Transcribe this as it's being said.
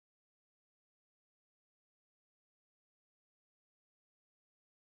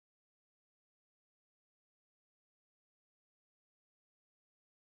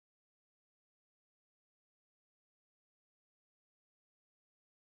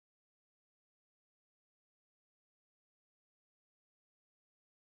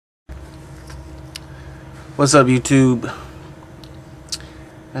What's up, YouTube?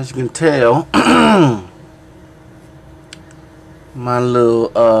 As you can tell, my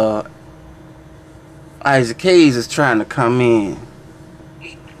little Isaac Hayes is trying to come in.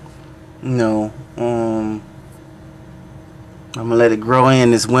 I'm gonna let it grow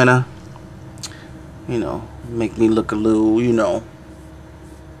in this winter. Make me look a little,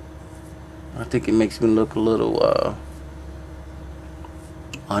 I think it makes me look a little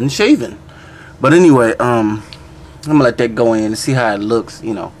unshaven. But anyway, I'm gonna let that go in and see how it looks.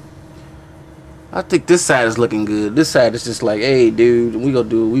 I think this side is looking good. This side is just like, hey dude, we gonna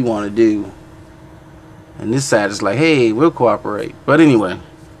do what we want to do. And this side is like, hey, we'll cooperate. But anyway,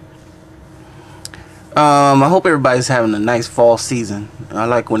 I hope everybody's having a nice fall season. I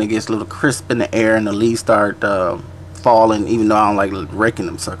like when it gets a little crisp in the air and the leaves start falling, even though I don't like raking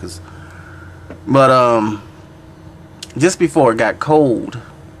them suckers. But just before it got cold,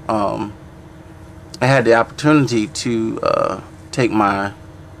 I had the opportunity to take my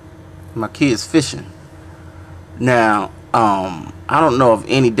kids fishing. Now, I don't know if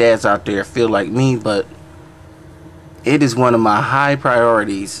any dads out there feel like me, but it is one of my high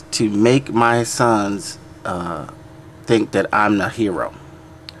priorities to make my sons think that I'm the hero.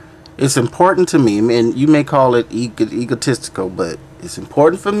 It's important to me. I mean, you may call it egotistical, but it's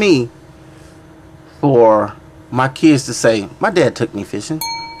important for me for my kids to say, my dad took me fishing.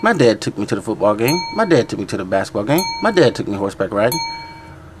 My dad took me to the football game. My dad took me to the basketball game. My dad took me horseback riding.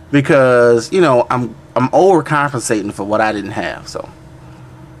 Because, I'm overcompensating for what I didn't have. So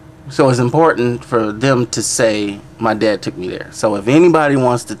it's important for them to say, my dad took me there. So if anybody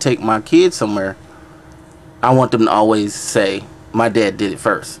wants to take my kids somewhere, I want them to always say, my dad did it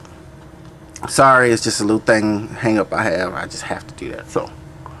first. Sorry, it's just a little hang up I have. I just have to do that. So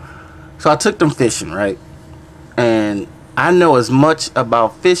I took them fishing, right? And I know as much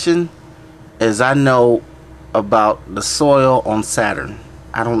about fishing as I know about the soil on Saturn.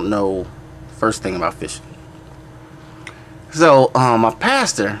 I don't know the first thing about fishing. So my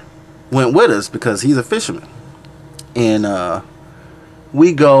pastor went with us because he's a fisherman. And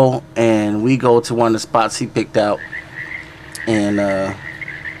we go to one of the spots he picked out. And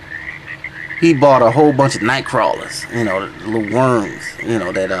he bought a whole bunch of night crawlers, the little worms,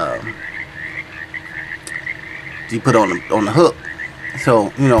 that you put on the hook.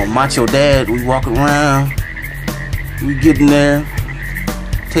 So, Macho Dad, we walk around, we get in there,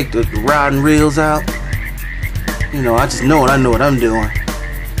 take the rod and reels out. I just know it, I know what I'm doing.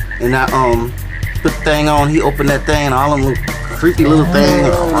 And I put the thing on, he opened that thing, and all them little creepy little things.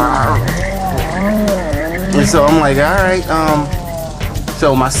 And so I'm like, alright,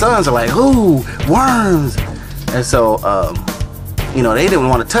 so my sons are like, ooh, worms. And so, they didn't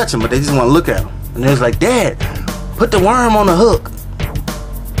want to touch them, but they just want to look at them. And they was like, Dad, put the worm on the hook.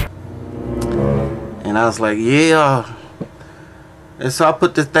 And I was like, yeah. And so I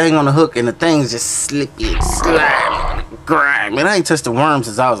put the thing on the hook, and the thing's just slippy and slime, grime. And I ain't touched the worm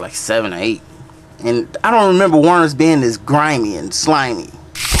since I was like 7 or 8. And I don't remember worms being this grimy and slimy.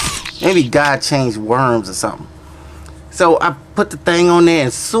 Maybe God changed worms or something. So I put the thing on there, and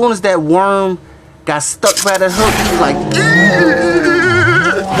as soon as that worm got stuck by that hook, he was like,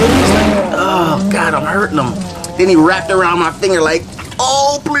 oh God, I'm hurting him. Then he wrapped around my finger like,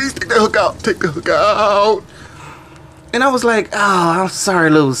 oh, please take the hook out. Take the hook out. And I was like, oh, I'm sorry,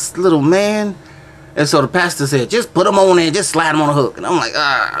 little man. And so the pastor said, just put him on there. Just slide him on the hook. And I'm like,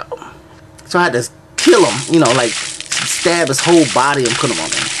 ah. So I had to kill him, like stab his whole body and put him on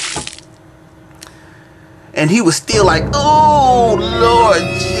there. And he was still like, oh, Lord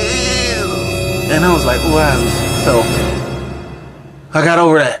Jesus. And I was like, wow. So I got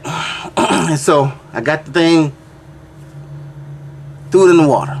over that. And so I got the thing, threw it in the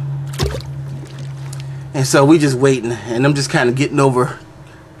water. And so we just waiting, and I'm just kind of getting over,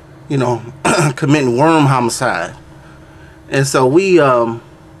 committing worm homicide. And so we waiting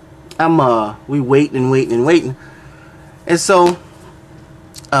and waiting and waiting. And so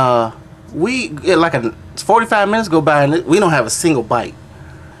like 45 minutes go by, and we don't have a single bite.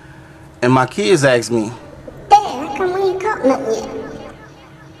 And my kids ask me, Dad, how come we ain't caught nothing yet?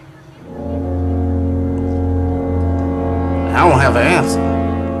 I don't have an answer.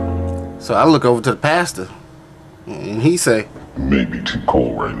 So I look over to the pastor, and he say, maybe too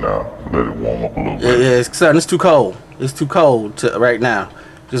cold right now. Let it warm up a little bit. Yeah, son, it's too cold. It's too cold right now.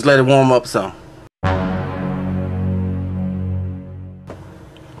 Just let it warm up some.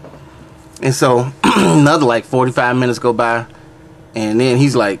 And so another like 45 minutes go by, and then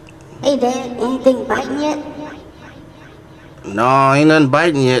he's like, hey Dad, anything biting yet? No, ain't nothing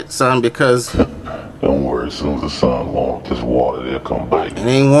biting yet, son, because don't worry, as soon as the sun warms this water, they'll come biting. it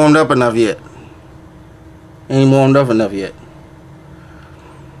ain't warmed up enough yet. Ain't warmed up enough yet.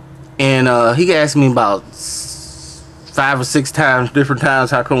 And he asked me about 5 or 6 times, different times,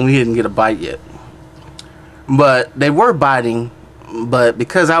 how come we didn't get a bite yet. But they were biting, but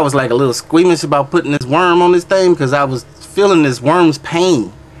because I was like a little squeamish about putting this worm on this thing, because I was feeling this worm's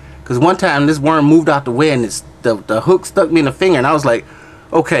pain. Because one time this worm moved out the way and the hook stuck me in the finger, and I was like,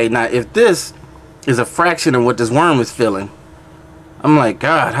 okay, now if this is a fraction of what this worm is feeling, I'm like,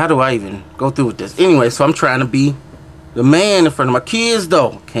 God, how do I even go through with this? Anyway, so I'm trying to be the man in front of my kids,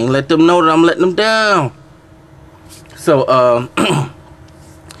 though. Can't let them know that I'm letting them down. So,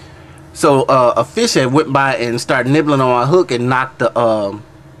 a fish had went by and started nibbling on my hook and knocked the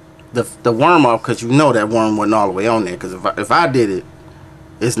worm off, because you know that worm wasn't all the way on there. Because if I did it,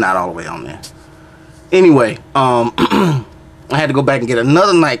 it's not all the way on there. Anyway, I had to go back and get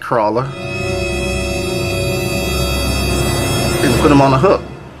another night crawler and put them on the hook.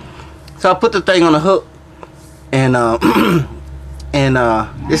 So I put the thing on the hook, and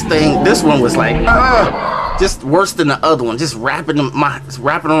this one was like just worse than the other one, just wrapping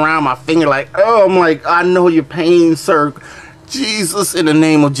around my finger, like, oh, I'm like, I know your pain, sir. Jesus, in the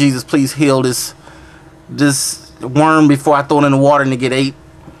name of Jesus, please heal this worm before I throw it in the water and it get ate.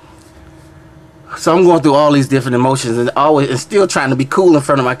 So I'm going through all these different emotions and still trying to be cool in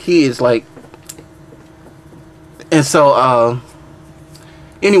front of my kids, like. And so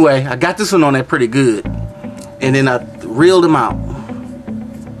anyway, I got this one on there pretty good, and then I reeled him out,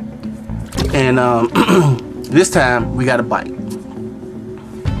 and this time we got a bite.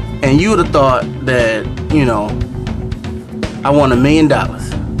 And you would have thought that, you know, I won $1 million.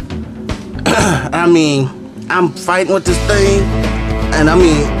 I mean, I'm fighting with this thing, and I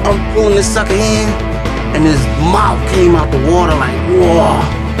mean, I'm pulling this sucker in, and his mouth came out the water like, whoa.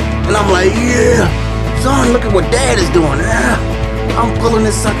 And I'm like, yeah, son, look at what Dad is doing. I'm pulling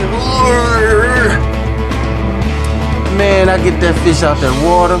this sucker. Man, I get that fish out that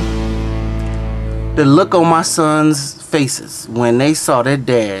water. The look on my son's faces when they saw their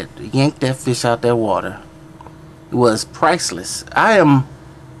dad yank that fish out that water was priceless. I am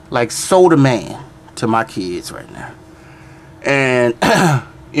like so the man to my kids right now. And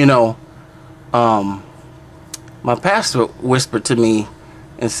you know, my pastor whispered to me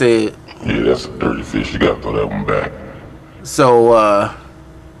and said, yeah, that's a dirty fish, you gotta throw that one back. So I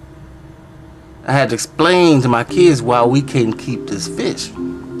had to explain to my kids why we can't keep this fish.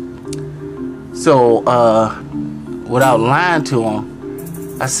 So without lying to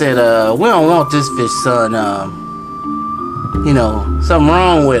them, I said, we don't want this fish, son. You know, something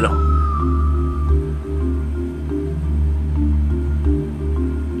wrong with him.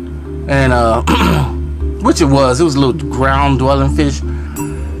 And which it was a little ground dwelling fish,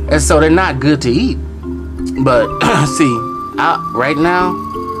 and so they're not good to eat. But see, right now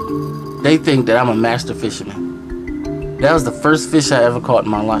they think that I'm a master fisherman. That was the first fish I ever caught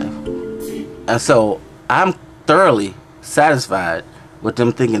in my life, and so I'm thoroughly satisfied with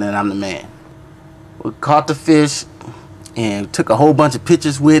them thinking that I'm the man. We caught the fish and took a whole bunch of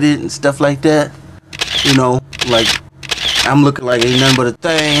pictures with it and stuff like that. You know, like I'm looking like ain't nothing but a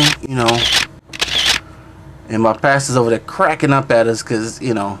thing, you know. And my pastor's over there cracking up at us because,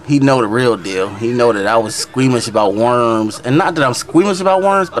 you know, he know the real deal. He know that I was squeamish about worms. And not that I'm squeamish about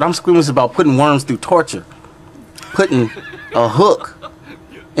worms, but I'm squeamish about putting worms through torture. Putting a hook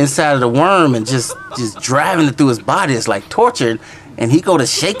inside of the worm and just driving it through his body. It's like torture. And he go to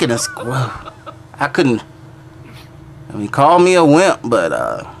shaking and I couldn't. I mean, call me a wimp,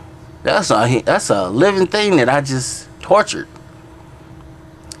 but that's a living thing that I just tortured.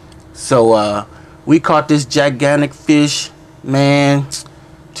 So we caught this gigantic fish, man.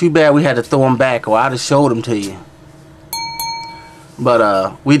 Too bad we had to throw him back, or I'd have showed him to you.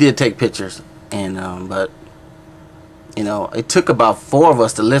 But we did take pictures, and but you know, it took about 4 of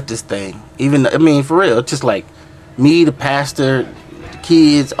us to lift this thing. Even, I mean, for real, it's just like me, the pastor, the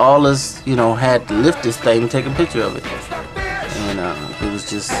kids, all us, you know, had to lift this thing and take a picture of it. And it was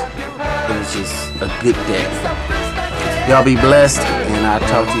just a good day. Y'all be blessed, and I'll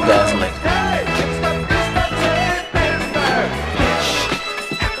talk to you guys later.